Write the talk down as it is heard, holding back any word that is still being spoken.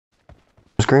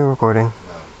screen recording. No.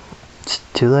 It's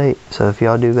too late. So if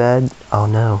y'all do bad, oh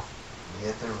no. You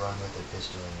have to run with a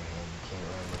pistol in your hand. You can't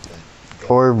run with a gun.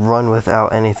 Or run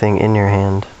without anything in your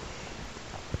hand.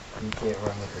 You can't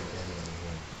run with a gun in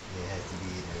your hand. It has to be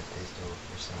either a pistol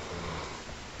or something else.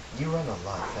 You run a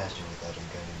lot faster without a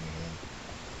gun in your hand.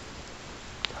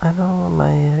 I don't want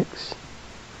my ex.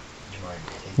 Jamari,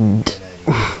 take the gun out of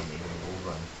your hand and it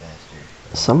will run faster.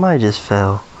 Somebody just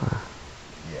fell.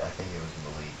 Yeah, I think it was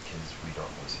Malik because we don't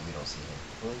see him.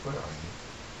 Malik, where are you?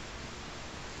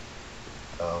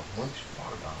 Malik's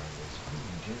far behind us. What are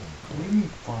you doing? What do you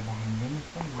mean far behind me?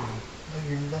 No,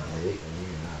 you're not.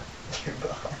 You're not. You're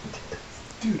behind us.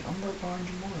 Dude, I'm right behind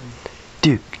Jamari.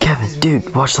 Dude, Kevin,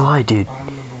 dude, watch the light, dude. I'm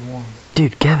number one.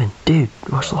 Dude, Kevin, dude,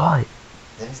 watch the light.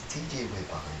 Then it's TJ way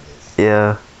behind us.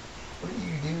 Yeah, What are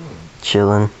you doing?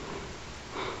 chilling.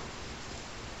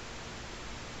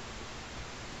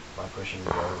 My question is,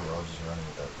 why are we all just running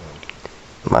without guns?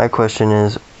 My question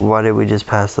is, why did we just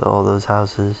pass all those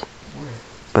houses? Where?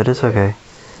 But it's okay.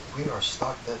 We are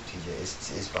stocked up, TJ.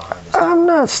 It's behind us. I'm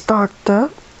not stocked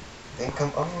up. Then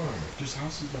come on. There's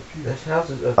houses up here. There's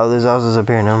houses up Oh, there's houses up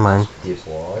here, never mind. this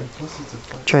wide. Plus it's a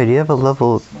flat. Trey, do you have a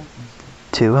level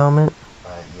 2 helmet?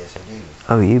 Yes, I do.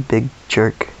 Oh, you big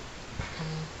jerk.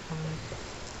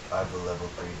 I have a level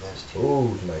 3 vest too.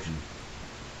 Ooh, nice.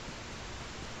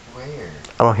 Where?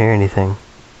 I don't hear anything. Neither.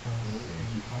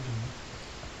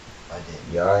 I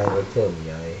didn't. Y'all ain't gonna tell me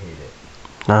y'all ain't hear that.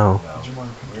 No. No. Jamari, come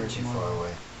We're to too Jamari. far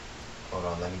away. Hold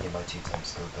on, let me get my 2-time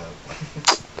scope out.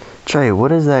 Trey,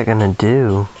 what is that gonna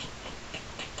do?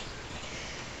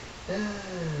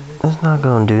 It's not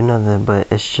gonna do nothing, but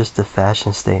it's just a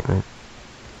fashion statement.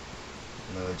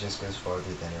 No, it just goes farther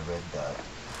than a red dot.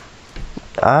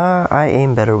 I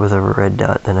aim better with a red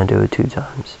dot than I do with 2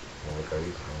 times. Like, are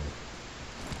you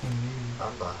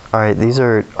I'm behind. Alright,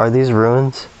 are these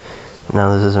ruins?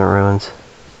 No, this isn't ruins.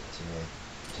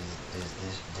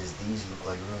 Does these look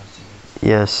like ruins to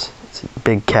you? Yes, it's a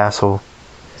big castle.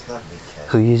 It's not a big castle.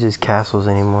 Who uses castles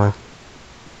anymore?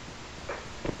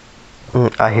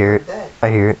 I hear it. I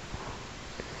hear it.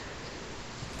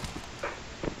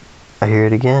 I hear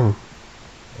it again.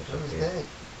 What was that?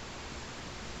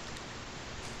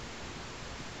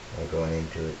 I'm going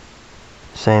into it.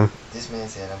 Same. This man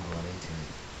said I'm going into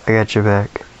it. I got your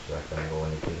back. So I'm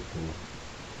going into the pool.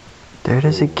 There it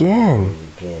is Ooh, again. Where is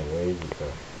it again? Where is it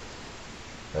though?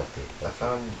 That's it. I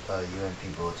found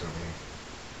UMP bullets over here.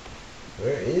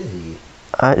 Where is he?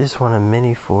 I just want a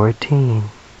mini 14.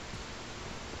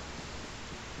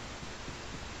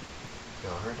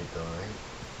 Y'all heard it though, right?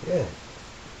 Yeah.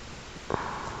 I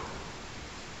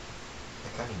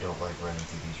kind of don't like running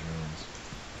through these ruins.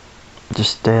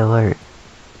 Just stay alert.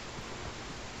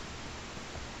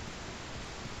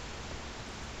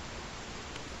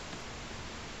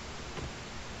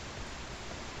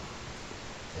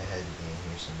 They had to be in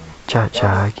here somewhere.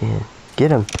 Cha-cha again.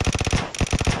 Get him.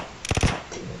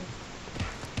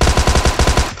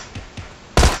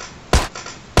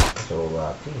 That's a whole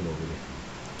lot of team over there.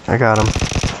 I got him.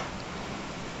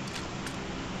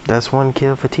 That's 1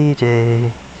 kill for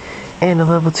TJ. And a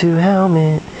level 2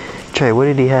 helmet. Trey, what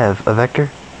did he have? A Vector?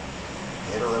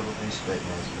 He had a level 3 spec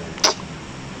mask,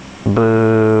 but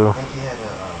Boo. I think he had a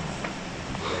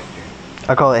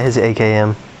Vector. I call it his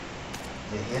AKM.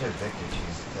 Yeah, he had a Vector too.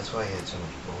 That's why he had so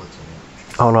much bullets in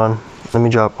it. Hold on. Let me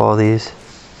drop all these.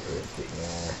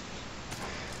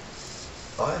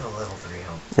 Oh, I have a level 3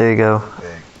 helmet. There you go.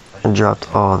 Perfect. I dropped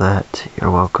all that.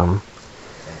 You're welcome.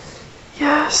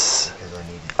 Yes. Because I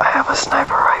needed I have a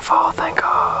sniper rifle. Thank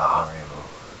God. more ammo.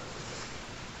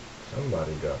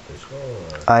 Somebody dropped the score.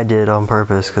 I did on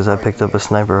purpose because I picked up a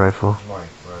sniper rifle. Jamari,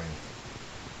 where are you?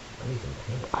 I need some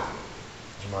pants.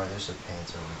 Jamari, there's some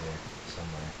pants over there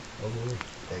somewhere. Over there.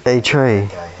 That Hey, guy- Trey.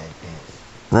 That guy had pants.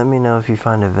 Let me know if you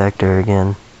find a Vector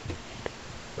again.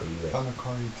 Where you at? Found a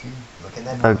car too. Look in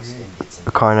that A- box and get some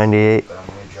A Car 98. But I'm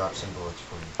gonna drop some bullets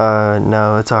for you.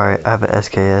 No, it's alright. I have a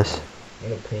SKS.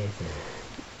 In a pants.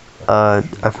 I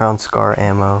found Scar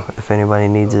ammo if anybody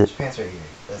needs There's it. pants right here.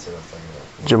 That's what I'm talking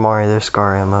about. Jamari, there's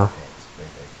Scar ammo. Pants, right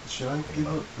there. Should I give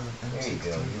up the There you M16 go,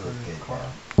 you look for good the car?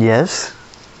 now. Yes?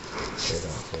 Say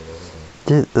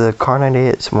that. The Car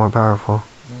 98 is more powerful.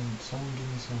 Then someone give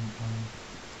me some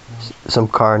Some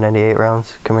Car 98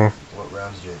 rounds. Come here. What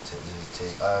rounds does it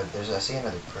take? I see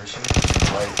another person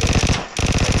right there.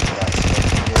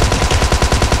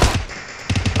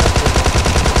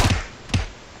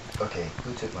 Okay,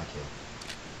 who took my kill?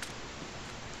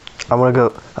 I'm gonna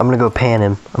go pan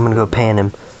him. I'm gonna go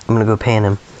pan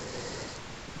him.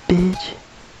 Bitch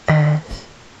ass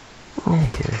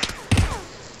nigga.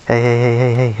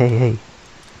 Hey.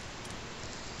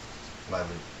 My loot.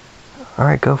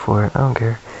 Alright, go for it. I don't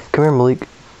care. Come here, Malik.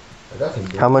 I got some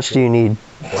How much do you need?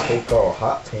 What they call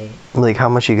hot paint. Malik, how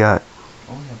much you got?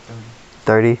 I only have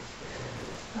 30. 30?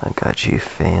 I got you,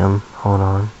 fam. Hold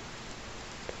on.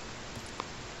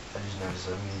 I just noticed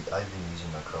I've been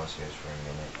using my crosshairs for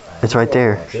a minute. It's right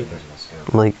there. Actually using my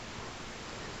scope. Malik,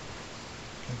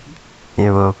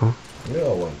 you're welcome. You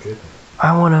know I wasn't tripping.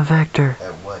 I want a vector.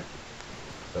 At what?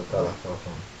 I thought I saw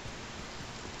something.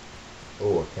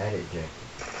 Oh, a padded jacket.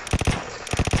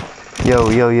 Yo,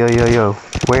 yo, yo, yo, yo.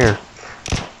 Where?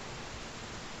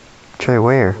 Trey,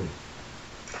 where?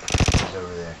 He's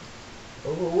over there.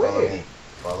 Over Follow where? me.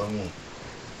 Follow me.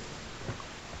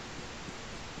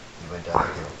 He went down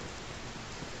the hill.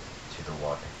 To the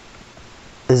water.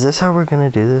 Is this how we're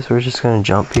gonna do this? We're just gonna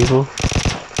jump people?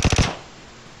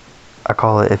 I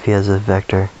call it if he has a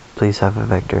vector. Please have a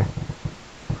vector.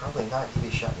 Probably not. He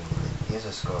shot me with it. He has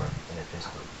a scar and a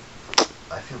pistol.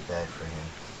 I feel bad for him.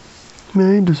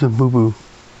 Man, do some boo-boo.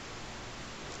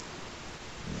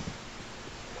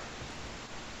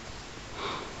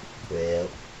 Well,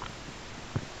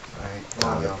 Alright, come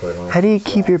on, time to yo. put on How do you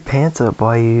some keep your pants up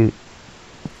while you,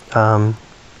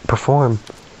 perform?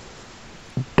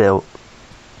 Belt.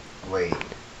 Wait. Why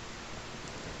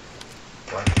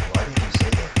did you say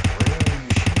that? Where are you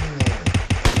shooting at?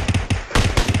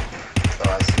 Oh,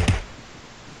 I see him.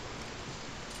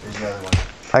 There's another one.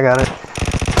 I got it.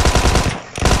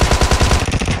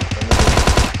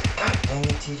 God dang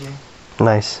it, TJ.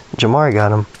 Nice. Jamari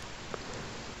got him.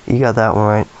 You got that one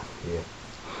right. Yeah.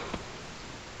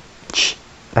 Shh.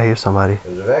 I hear somebody.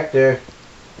 There's a vector.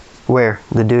 Where?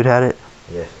 The dude had it?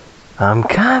 Yes. I'm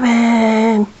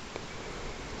coming!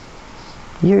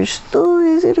 Your store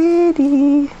is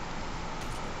ready.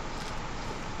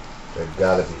 There's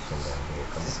gotta be some down here.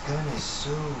 Come This on. gun is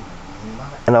so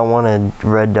not. And I want a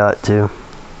red dot too.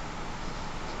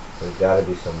 There's gotta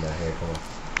be some down here. Come on.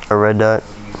 A red dot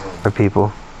What are you doing? for people.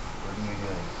 What are you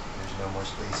doing? There's no more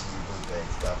space in your book bag.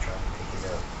 Stop trying to pick it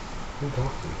up. Who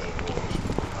talked to you? Hey,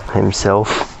 boy. Himself.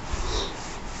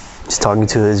 He's talking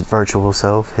to his virtual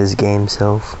self, his game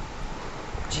self.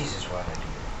 Jesus, why'd I do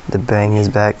that? The bang is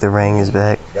back, the ring is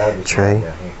back. There's gotta be Trey. some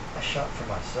down here. I shot for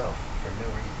myself for no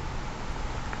reason.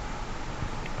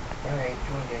 Alright,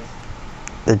 come on, guys.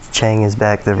 The chang is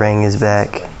back, the ring is back.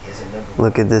 Somebody has a number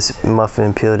Look one at this set.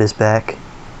 muffin peeled his back.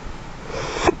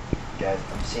 Guys,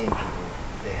 I'm seeing people.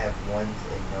 They have ones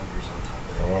and numbers on top of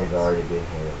their Someone's heads. already been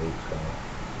here. The loot's gone.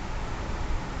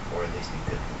 Or at least the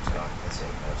good loop's gone. That's it.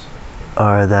 Absolutely.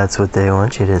 Or that's what they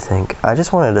want you to think. I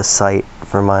just wanted a sight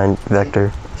for my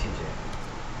vector. TJ,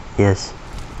 Yes.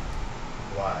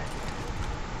 why?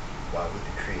 Why would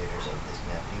the creators of this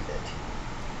map do that to you?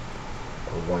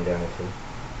 There's one down there too.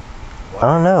 Why? I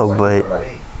don't know, Why- but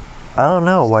Wait, I don't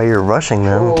know why you're rushing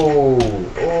them. Oh.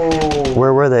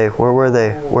 Where were they? Where were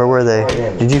they? Where were they?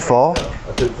 Did you fall?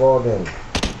 I took fall then.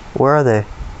 Where are they?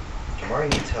 Jamari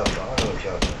needs help. I don't know what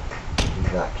y'all doing.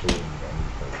 He's not kidding me.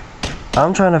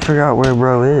 I'm trying to figure out where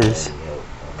bro is.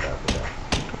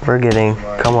 We're getting.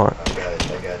 Jamari, Come on, I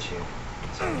got you.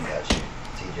 Somebody got you.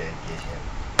 TJ, get him.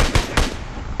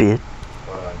 bitch.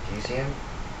 Hold on. Do you see him?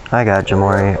 I got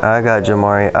Jamari. I got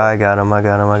Jamari. I got him. I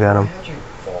got him. I got him. How'd you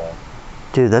fall?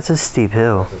 Dude, that's a steep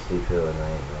hill. That's a steep hill and I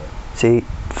ain't right. See?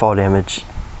 Fall damage.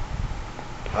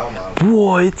 How am I?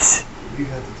 What? You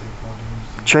had to take fall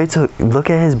damage. Trey took. Look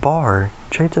at his bar.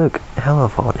 Trey took hella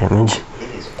fall damage. It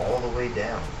is all the way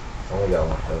down. I only got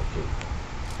one health kit.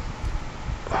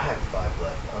 I have 5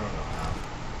 left. I don't know how.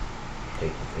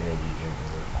 Take the energy drink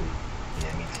real quick.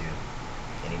 Yeah, me too.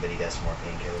 Anybody got some more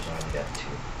painkillers? I only got 2.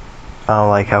 I don't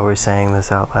like how we're saying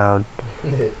this out loud.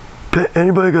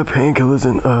 Anybody got painkillers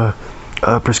and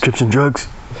prescription drugs?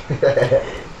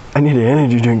 I need an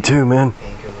energy drink too, man.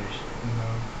 Painkillers? No.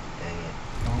 Dang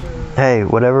it. Hey,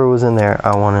 whatever was in there,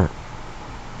 I want it.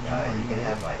 You can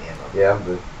have my ammo. Yeah, I'm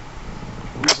good.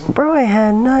 Bro, I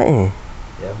had nothing.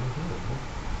 Yeah, I'm good.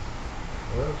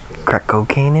 What else could I Crack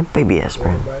cocaine and baby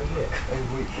aspirin. Everybody get? Hey,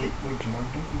 wait, Jamar,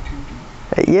 don't be too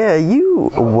deep. Yeah, you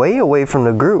way away from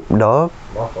the group, dog.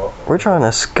 My fault. We're trying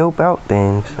to scope out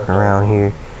things around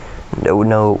here.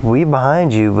 No, we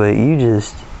behind you, but you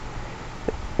just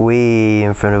way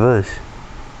in front of us.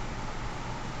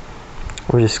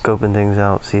 We're just scoping things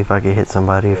out, see if I can hit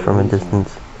somebody from a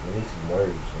distance. We need some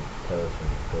words to tell us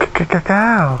when to go.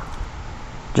 Cacao.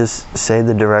 Just say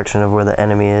the direction of where the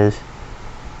enemy is.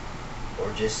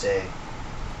 Or just say,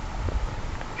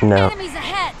 No, Enemies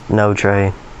ahead! no,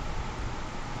 Trey.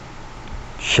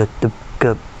 Shut the fuck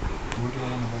up. Where do I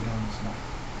want to lay down this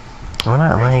night? We're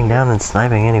not laying down and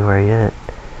sniping anywhere yet. It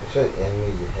said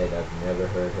enemies ahead. I've never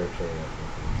heard her say that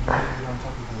before. You're on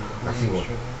top of the I see one. I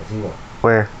see one.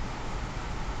 Where?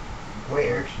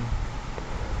 Where?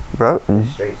 Bro?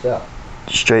 Straight south.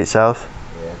 Straight south?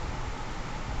 Yeah.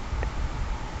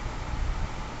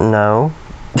 No.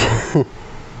 Building.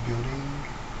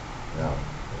 No.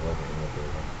 It wasn't in the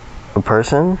building. A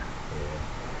person?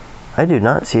 Yeah. I do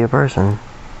not see a person. Me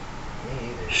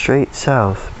either. Straight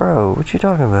south. Bro, what you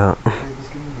talking about? Hey, let's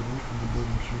get in the roof of the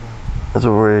building. Shoot at. That's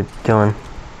what we're doing.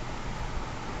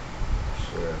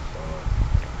 I swear I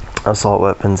saw it. Assault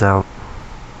weapons out.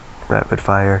 Rapid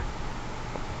fire.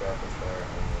 Rapid fire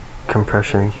only.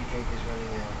 Compression. Energy drink is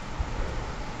running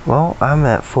out. Well, I'm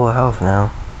at full health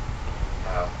now.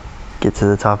 How? Get to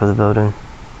the top of the building.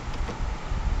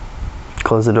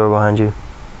 Close the door behind you.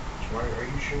 Jamari, are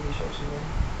you sure you saw someone?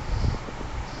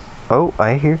 Oh,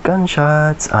 I hear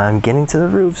gunshots. I'm getting to the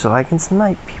roof so I can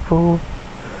snipe people.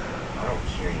 I don't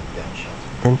hear any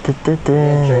gunshots. Dun, dun, dun,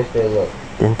 Yeah, Trey, dun. stay low.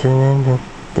 Dun, dun, dun, dun,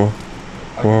 dun,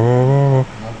 dun,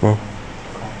 dun,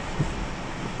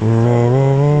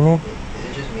 dun, Is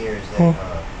it just me or is that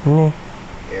dun,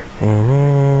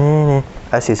 airplane? dun.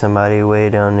 I see somebody way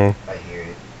down there. I hear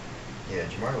it. Yeah,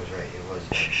 Jamari was right. It was.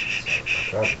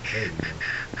 Stop it, hey, man.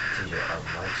 TJ, our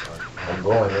mics are. I'm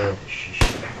going in. Shh.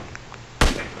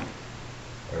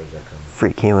 Where is that coming?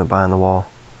 Freak, he went behind the wall.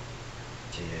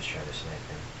 TJ's trying to snipe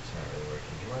him. It's not really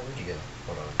working. Jamari, where'd you go?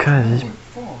 Hold on. Cause this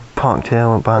punk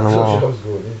tail went behind the I wall. was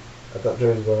going in. I thought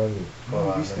Trey was going on me. Hold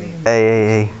on, let me.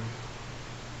 Hey.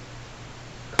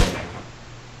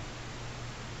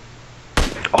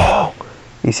 Oh!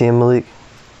 You see him, Malik?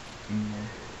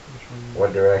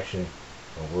 What direction?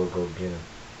 And we'll go get him.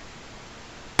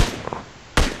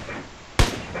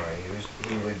 Jamari,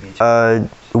 he would be.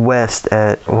 West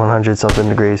at 100 something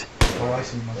degrees. Oh, I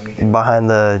see. Let me get Behind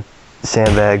the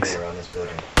sandbags. around this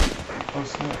building. Oh,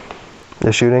 snap.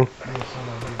 They're shooting? Yeah,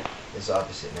 someone here. It's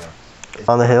opposite now. It's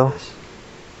On the hill? this.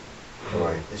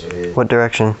 Jamari, this It way. is. What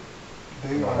direction?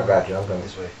 They I are got you. I'm coming.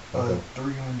 This way. 300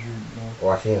 north. Oh,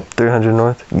 I see him. 300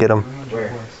 north? Get him. 300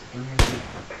 Where? west. 300.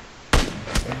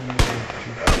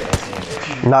 Okay, I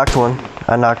see him. Knocked one.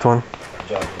 I knocked one. Good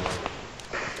job, Jamari.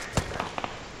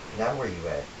 Now where you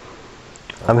at?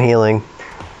 I'm healing.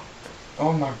 Oh,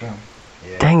 I'm knocked down.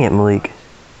 Yeah. Dang it, Malik.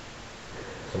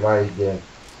 Somebody's getting.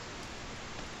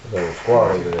 There's a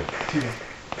squad over there. T.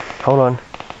 Hold on.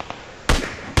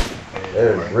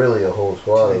 There's really a whole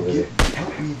squad over there.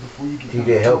 Help me before you get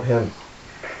TJ, help him.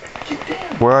 Get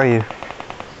down. Where are you?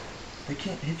 They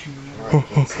can't hit you. Jamari, you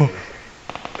can't see him.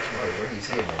 Jamari, where do you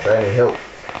see him, man? Trying to help.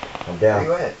 I'm Where you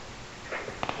down. at?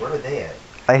 Where are they at?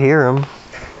 I hear him.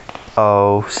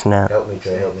 Oh, snap. Help me,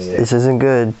 Trey. Help me. This isn't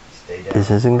good. Stay down. This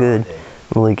isn't good.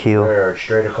 Malik, heal. They're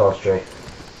straight across, Trey.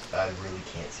 I really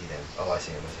can't see them. Oh, I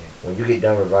see him. I see him. When you get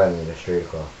done reviving me, they're straight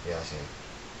across. Yeah, I see him.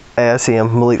 Hey, I see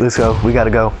him. Malik, let's go. We gotta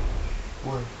go.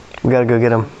 Where? We gotta go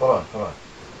get him. Hold on.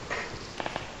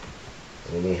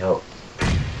 We need help.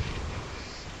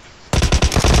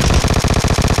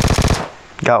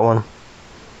 Got one.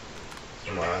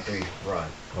 Jamari, on 3, run.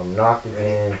 I'm knocked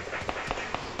again.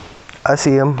 I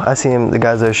see him. The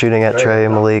guys that are shooting at Trey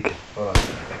and Malik. Hold on.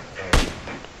 Alright.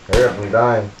 Hurry up, I'm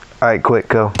dying. Alright, quick,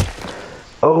 go.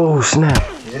 Oh, snap.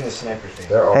 He's in the sniper thing.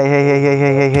 They're all.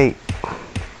 Hey.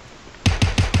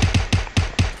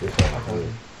 This one's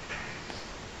good.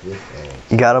 This one.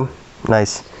 You got him?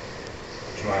 Nice.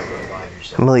 Jamari, revive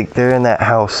yourself. Malik, they're in that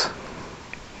house.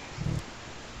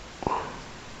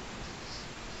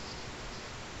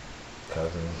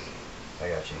 Cousin. I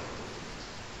got you.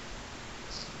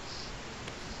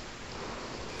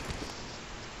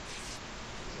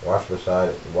 Watch beside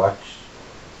it. Watch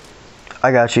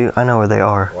I got you. I know where they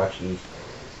are. east.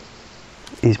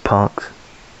 These punks.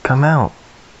 Come out.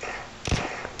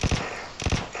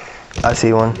 I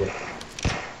see one. Yeah.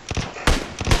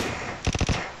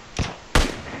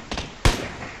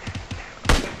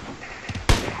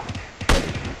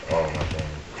 Oh my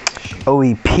god. Oh,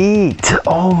 he peeked.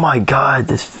 Oh my god,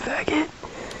 this faggot.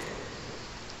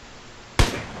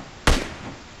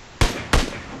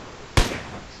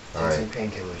 Take some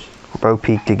painkillers. Bro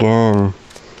peeked again.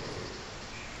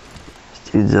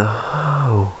 This dude's a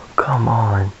hoe. Come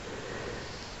on.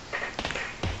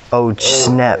 Oh,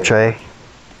 snap, Trey.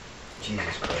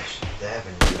 Jesus Christ. That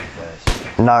happened really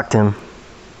fast. Knocked him.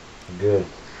 Good.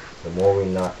 The more we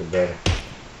knock, the better.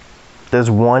 There's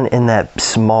one in that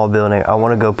small building. I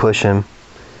want to go push him.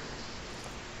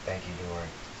 Thank you, Jamari.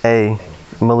 Hey,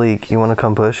 Thank you. Malik, you want to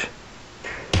come push?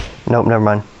 Nope, never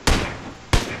mind.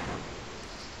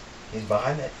 He's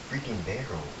behind that freaking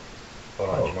barrel. Hold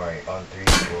on, Jamari. On 3,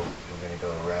 we're gonna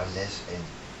go around this and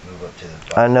move up to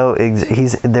the. I know.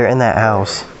 They're in that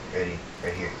house. Ready?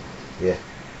 Right here. Yeah.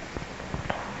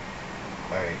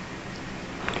 Alright.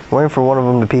 Waiting for one of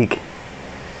them to peek.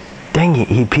 Dang it,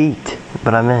 he peeked,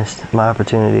 but I missed my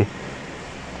opportunity.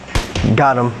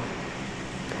 Got him.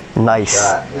 Nice.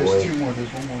 Shot, There's boy. 2 more.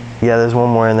 There's 1 more. Yeah, there's one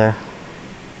more in there.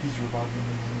 He's reviving me.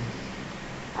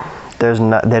 There's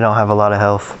not. They don't have a lot of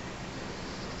health.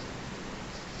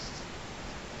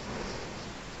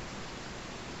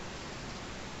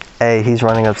 Hey, he's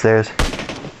running upstairs.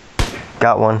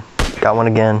 Got one. Got one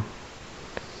again.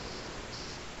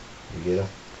 You get him?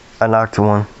 I knocked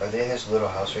one. Are they in this little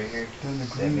house right here? They're in the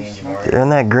That green me and smoke. Jamari. They're in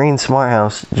that green smart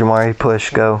house. Jamari,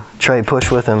 push, go. Trey, push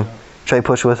with him. Trey,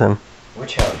 push with him.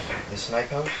 Which house? The snipe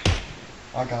house?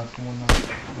 I got the one now.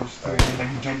 There's 3 of them.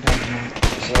 He jumped down to me.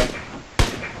 You see him?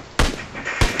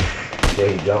 Yeah,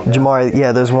 he jumped down. Jamari,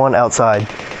 yeah, there's one outside.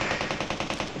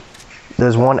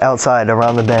 There's one outside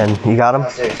around the bend. You got him?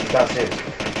 Downstairs. He's downstairs.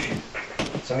 Shoot.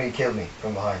 Somebody killed me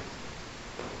from behind.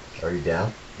 Are you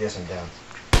down? Yes, I'm down.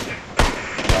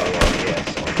 Oh, well, yeah.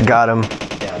 So Got him. he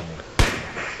downed me.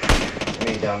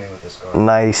 Somebody downed me with a scar.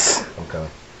 Nice. I'm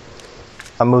coming.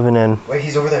 I'm moving in. Wait,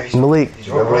 he's over there. He's Malik. He's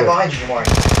right behind you, Jamari.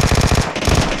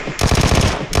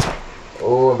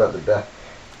 Oh, I'm about to die.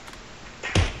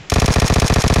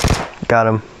 Got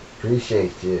him.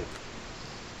 Appreciate you.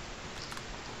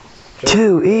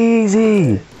 Too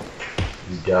easy.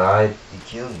 You died? He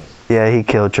killed me. Yeah, he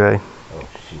killed Trey. Oh,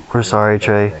 shoot. We're sorry,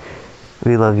 Trey.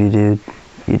 We love you, dude.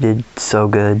 You did so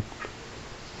good.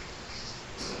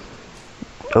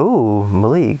 Oh,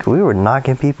 Malik, we were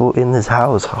knocking people in this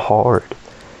house hard.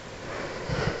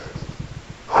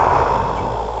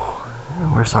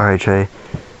 We're sorry, Trey.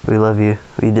 We love you.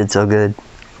 You did so good.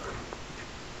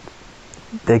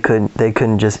 They couldn't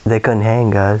hang,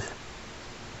 guys.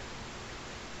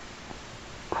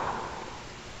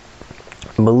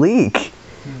 Malik,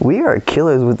 we are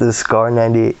killers with this Car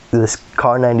 98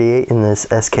 and this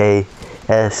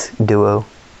SKS duo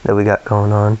that we got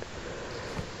going on.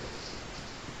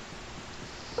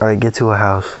 Alright, get to a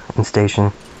house and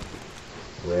station.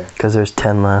 Where? Because there's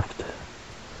 10 left.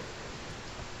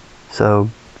 So,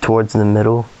 towards the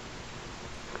middle.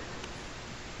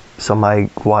 Somebody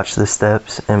watch the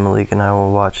steps and Malik and I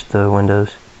will watch the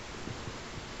windows.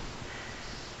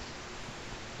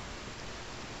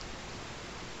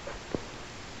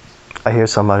 I hear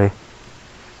somebody.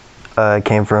 It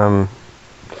came from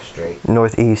Straight.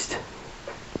 northeast.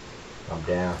 I'm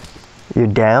down. You're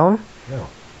down? No,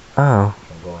 Oh.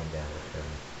 I'm going down.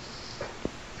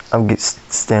 I'm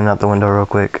standing out the window real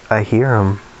quick. I hear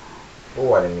them.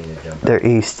 Oh, I didn't mean to jump out. They're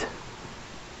east.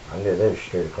 They're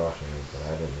straight across from me, but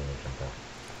I didn't mean to jump out.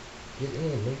 Get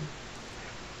in, nigga.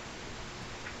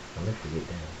 I meant to get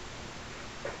down.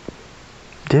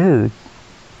 Dude,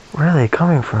 where are they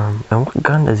coming from? And what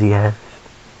gun does he have?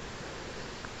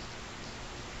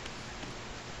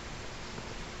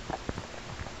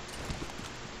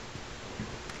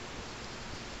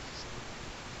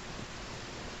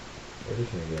 Where this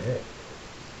nigga at?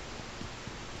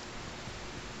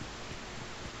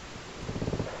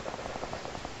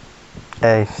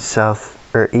 Hey, south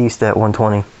or east at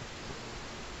 120. You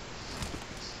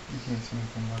can't see me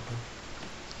from my door.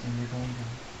 And you're going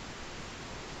down.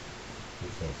 You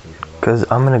can't see from my... Cause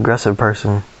I'm an aggressive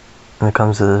person when it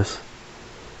comes to this.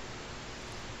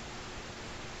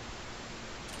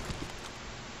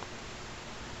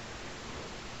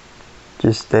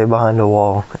 Just stay behind a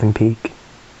wall and peek.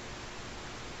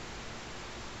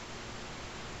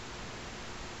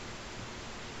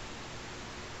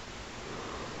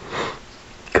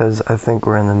 Cause I think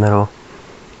we're in the middle.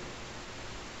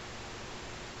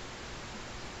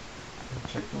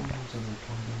 Check the windows as they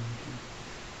come down.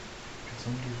 Because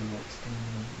some dudes are like standing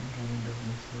in the window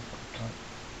and stuff up top.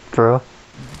 For real?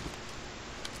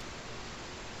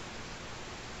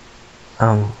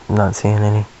 I'm not seeing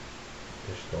any.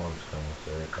 The storm's coming, so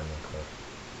they're coming close.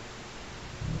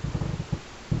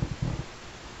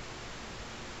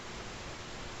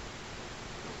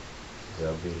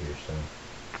 They'll be here soon.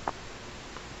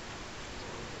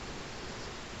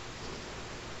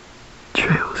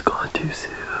 Trey was gone too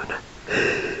soon.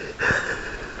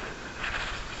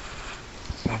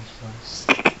 Sounds close.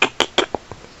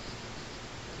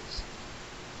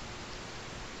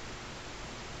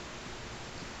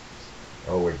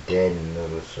 Oh, we're dead in the middle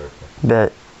of the circle.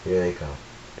 Bet. Here they come.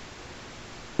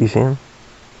 You see him?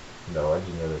 No, I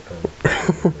just know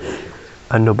they're coming.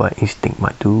 I know by instinct,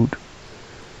 my dude.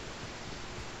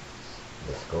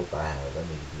 The scope I have, I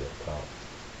need to be up top.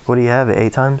 What do you have? It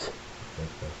 8 times? I think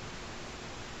so.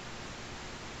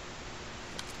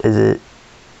 Is it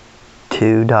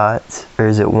 2 dots or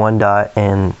is it 1 dot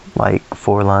and like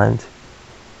 4 lines?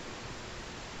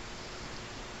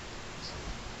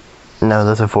 No,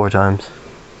 those are 4 times.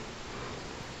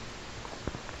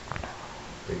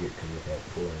 figured because it had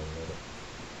 4 in the middle.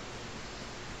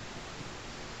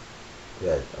 You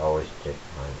guys always check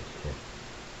behind us too.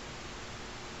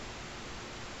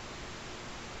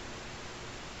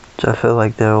 So I feel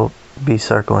like they'll be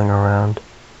circling around.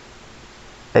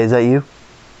 Hey, is that you?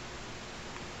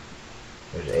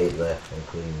 There's 8 left,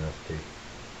 including us 2.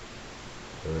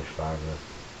 So there's 5 left.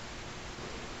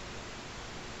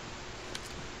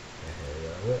 Here we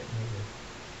are. What?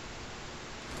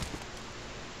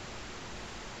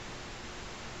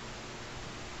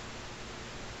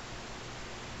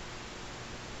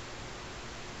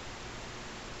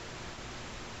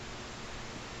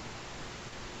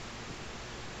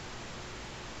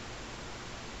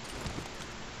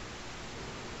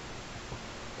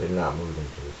 They're not moving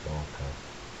to the storm camp.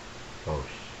 Oh,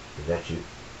 is that you?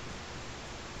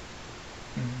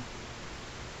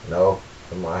 Mm-hmm. No,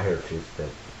 I heard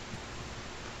footsteps.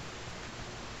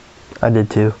 I did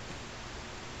too.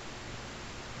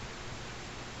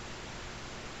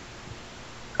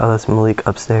 Oh, that's Malik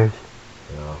upstairs.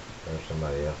 No, there's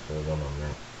somebody else. There's one on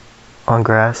that. On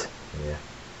grass? Yeah.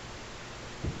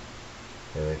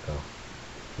 Here they come.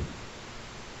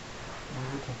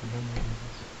 What type of gun is this?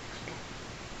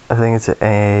 I think it's an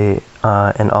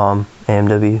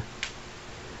AMW.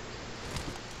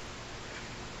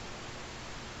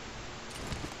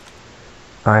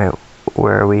 Alright,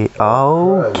 where are we?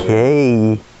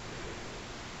 Okay.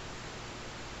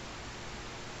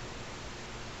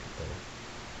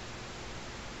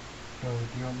 Do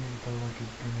you want me to throw like a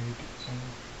grenade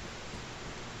somewhere?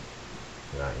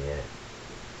 Not yet.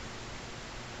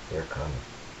 They're coming.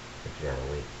 But you gotta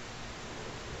wait.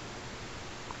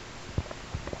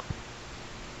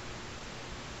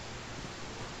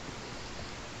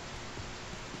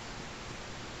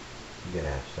 You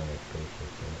gotta have so much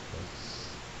patience in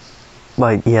this.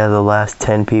 Like, yeah, the last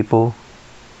 10 people.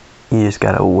 You just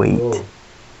gotta wait. Whoa. The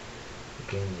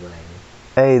game's lagging.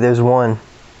 Hey, there's one.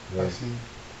 Yeah. I see.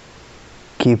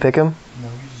 Can you pick him? No,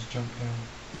 he just jumped down.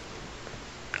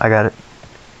 I got it.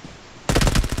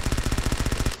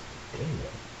 Damn.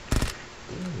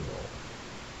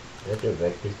 Is that their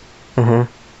vector? Mm-hmm.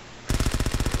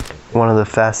 One of the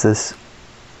fastest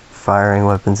firing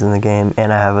weapons in the game,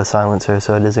 and I have a silencer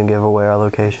so it doesn't give away our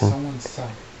location. Someone's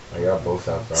south. I got both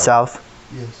outside. South?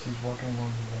 Yes, he's walking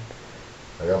along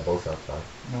the way. I got both outside.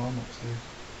 No, I'm upstairs.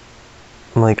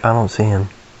 I'm like, I don't see him.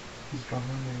 He's behind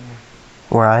the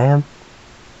wall. Where I am?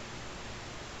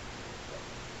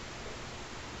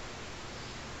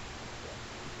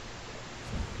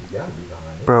 You gotta be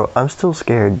behind it. Bro, I'm still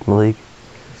scared, Malik. He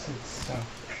said south.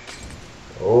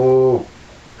 Oh,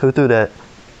 Who threw that?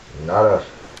 not us.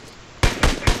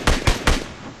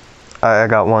 I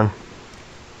got one.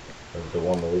 That's the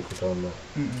one that we were talking about.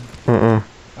 Mm-mm.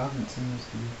 I haven't seen this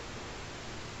dude.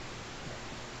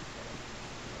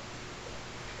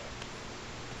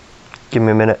 Give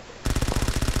me a minute.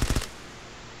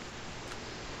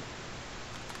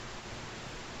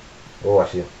 Oh, I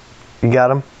see him. You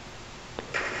got him?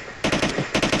 He's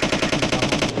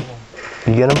behind the wall.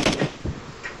 You get him?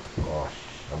 Oh,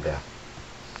 I'm down.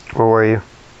 Where were you?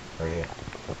 Right here.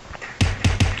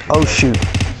 Oh, shoot. He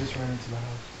just ran into the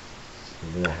house.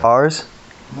 He's in the house. Ours?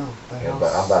 No, the Yeah, house.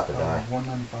 but I'm about to die.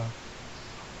 195.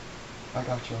 I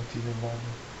got you. I'll take your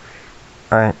revolver.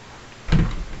 Alright.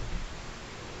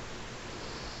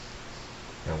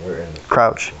 And we're in the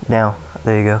Crouch. Now.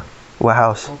 There you go. What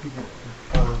house? Copy the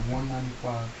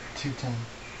 195, 210.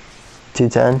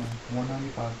 210?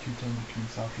 195, 210 between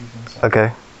southeast and south.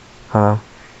 Okay. Hold on.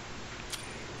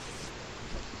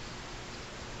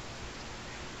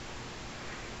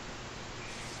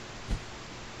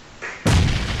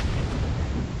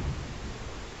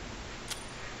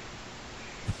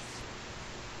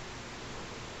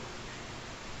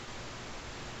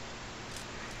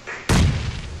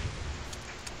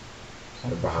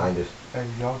 They're behind us. Hey,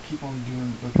 y'all keep on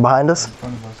doing. Behind us? In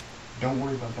front of us. Don't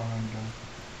worry about behind you.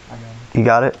 I got it. You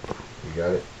got it? You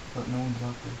got it? But no one's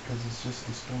out there because it's just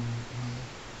the storm right behind us.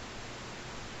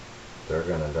 They're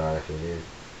gonna die if it is.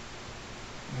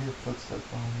 I hear footsteps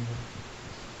behind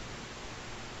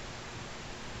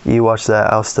me. You watch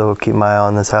that. I'll still keep my eye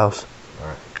on this house.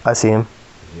 Alright. I see him.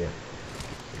 Yeah.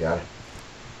 You got it?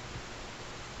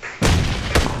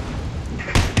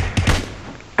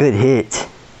 Good hit.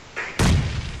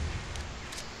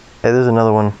 Hey, there's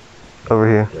another one over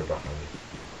here. They're behind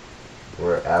you.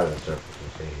 We're out of the circle, so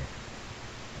stay here.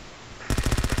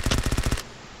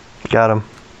 Got him.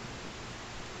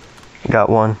 Got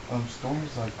one. Storm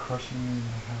is like crushing me in the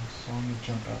house, so I'm gonna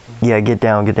jump out the window. Yeah, get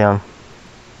down, get down.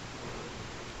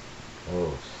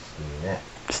 Oh, snap.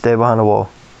 Stay behind the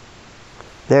wall.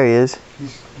 There he is.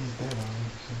 He's dead already,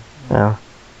 so. Yeah.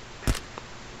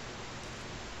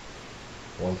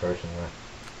 person left.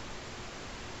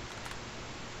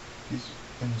 He's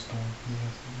in the storm. He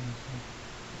has to be in the storm.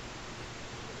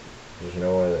 There's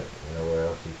nowhere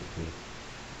else he could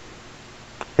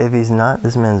be. If he's not,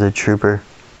 this man's a trooper.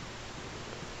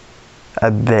 I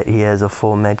bet he has a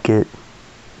full med kit.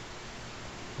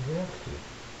 He has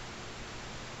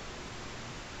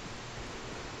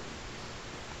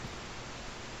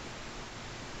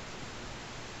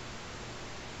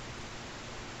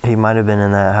to. He might have been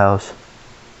in that house.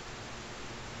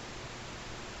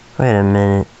 Wait a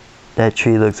minute. That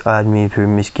tree looks odd me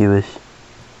promiscuous.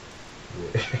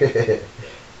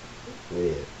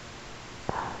 Weird.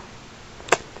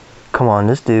 Come on,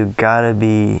 this dude gotta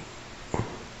be...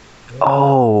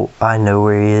 Oh, I know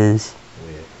where he is.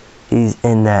 Weird. He's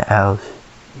in that house.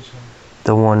 Which one?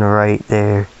 The one right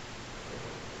there.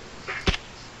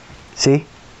 See?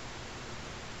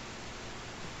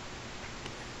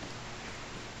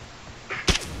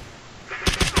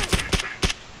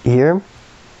 You hear him?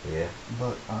 Yeah.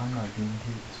 But I'm not getting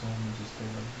hit, so I'm gonna just stay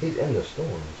right He's in the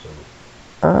storm, so.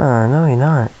 No, he's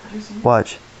not. here. You see?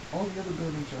 Watch. All the other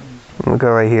buildings are in the storm. I'm gonna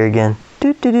go right here again.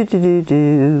 Do do do do do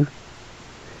do.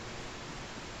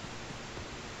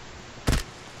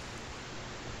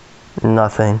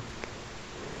 Nothing.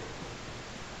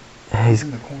 He's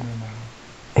in the corner now.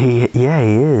 Yeah,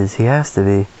 he is. He has to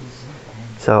be. He's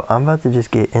behind. So I'm about to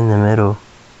just get in the middle.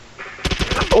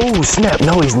 Oh snap!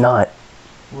 No, he's not.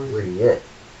 Where he at?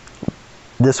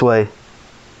 This way.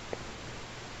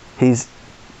 He's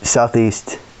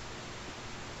southeast.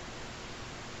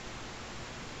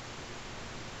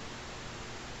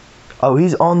 Oh,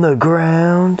 he's on the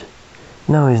ground.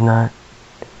 No, he's not.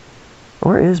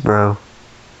 Where is bro?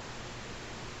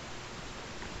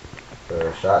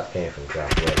 The shots came from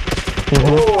southwest.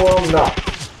 Mhm. Oh, I'm not.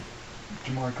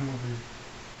 Jamari, come over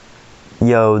here.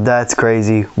 Yo, that's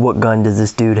crazy. What gun does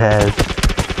this dude have?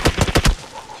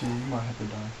 Gee, you might have to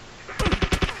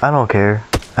die. I don't care.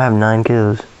 I have 9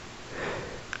 kills.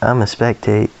 I'm a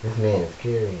spectate. This man is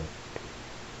carrying.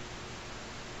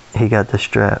 He got the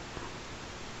strap.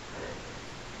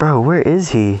 Bro, where is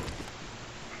he?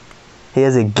 He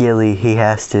has a ghillie. He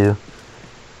has to.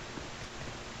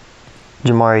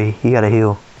 Jamari, you gotta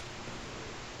heal.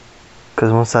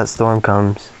 Because once that storm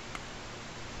comes...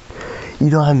 You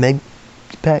don't have med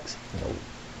packs? Nope.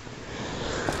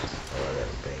 Oh, I got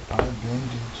a bang. I have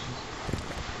bandages.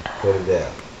 Put it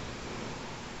down.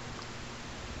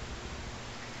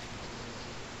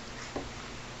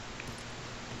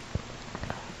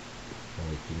 I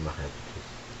think you might have to just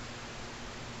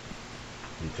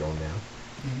be thrown down.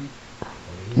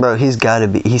 Mm-hmm. Bro, he's gotta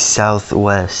be. He's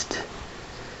southwest.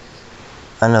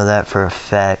 I know that for a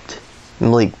fact.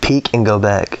 Malik, peek and go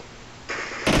back.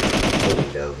 Oh,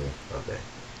 he doesn't. Okay.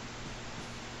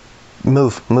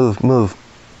 Move, move, move.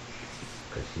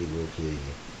 Because he will kill you.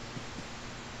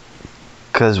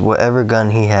 Because whatever gun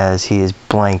he has, he is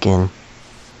blanking.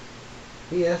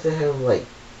 He has to have like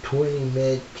 20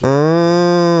 med kits.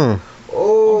 Mmm.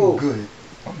 Oh! I'm good.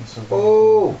 I'm gonna survive.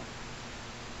 Oh!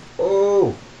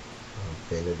 Oh! I'm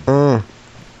finna. Mmm.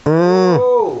 Mmm.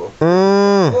 Oh!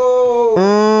 Mmm. Oh!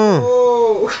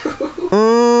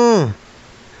 Mmm.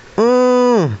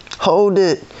 Mmm. Hold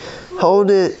it. Hold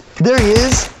it. There he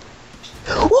is.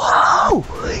 Whoa!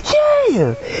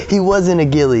 Yeah! He wasn't a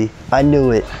ghillie. I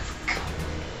knew it.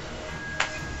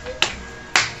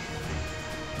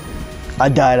 I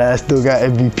died. I still got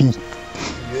MVP.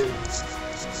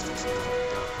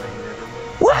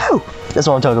 Woo! That's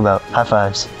what I'm talking about. High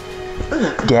fives.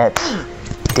 Depths.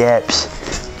 Depths.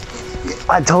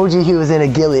 I told you he was in a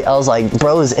ghillie. I was like,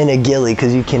 bro's in a ghillie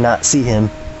because you cannot see him.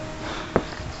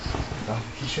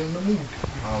 He shouldn't have moved.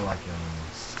 I don't like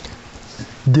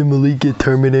your Did Malik get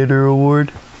Terminator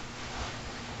Award?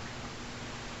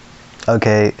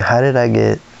 Okay, how did I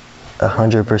get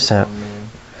 100%?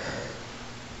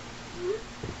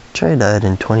 Trey died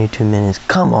in 22 minutes.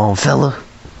 Come on, fella.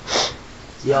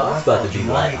 Yeah, I'm about to be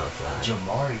light Jamari, outside.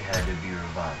 Jamari had to be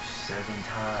revived 7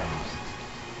 times.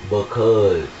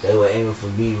 Because they were aiming for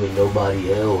me with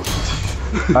nobody else.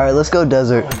 Alright, let's go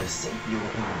desert. I wanted to save you,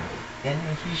 and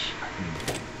then he shot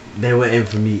me. They were aiming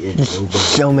for me and nobody.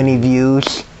 So many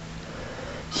views.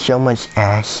 So much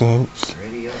action.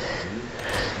 Ready up, dude.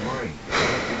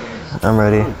 Jamari, I'm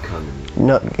ready. I'm coming.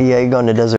 No, yeah, you're going to desert.